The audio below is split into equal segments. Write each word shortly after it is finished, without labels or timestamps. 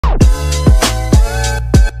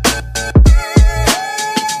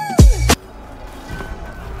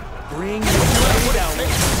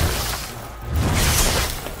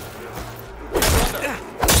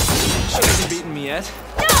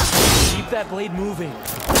that blade moving.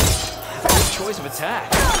 Good choice of attack.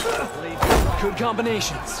 Good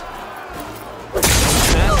combinations.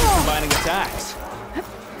 Master combining attacks.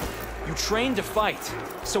 You train to fight,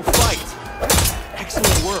 so fight.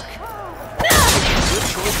 Excellent work. Good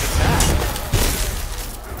choice of attack.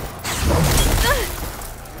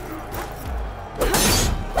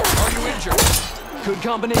 Are you injured? Good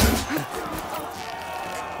combination.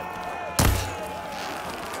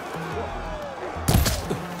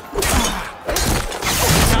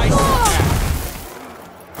 Nice attack.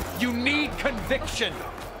 You need conviction.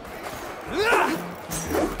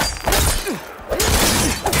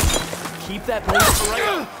 Keep that blade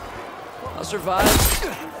straight. I'll survive.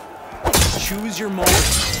 Choose your moment.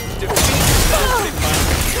 Defeat is not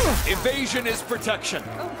evasion is protection.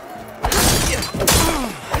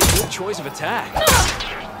 Good choice of attack.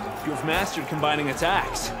 You have mastered combining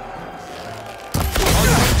attacks.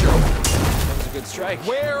 That was a good strike.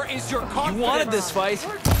 Where is your confidence? You wanted this fight.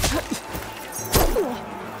 Your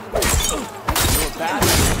battle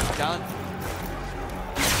is done.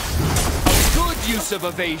 A good use of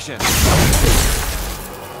evasion.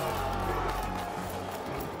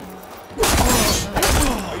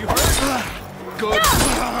 Are you hurt? Good.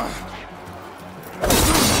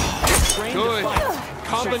 Good.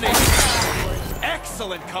 Combination.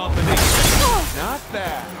 Excellent combination. Not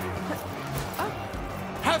bad.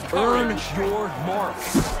 Have Earn courage. your mark.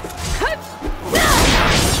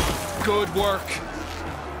 Good work.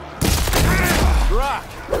 Rock.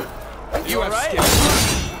 You have right?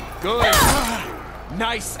 skill. Good.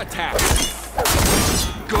 Nice attack.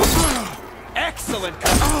 Good. Excellent.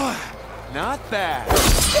 Not bad.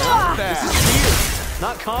 Not bad.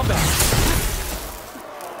 Not combat.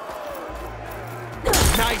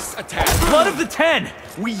 Nice attack. Blood of the 10.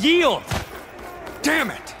 We yield.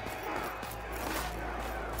 Damn it.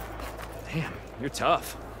 Damn, you're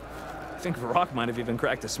tough. I think Bulwark might have even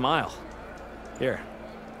cracked a smile. Here,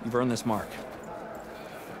 you've earned this mark.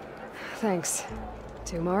 Thanks.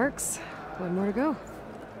 2 marks, 1 more to go.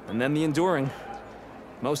 And then the enduring.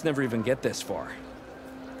 Most never even get this far.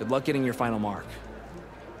 Good luck getting your final mark.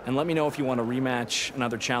 And let me know if you want a rematch,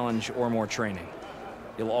 another challenge, or more training.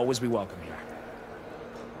 You'll always be welcome here.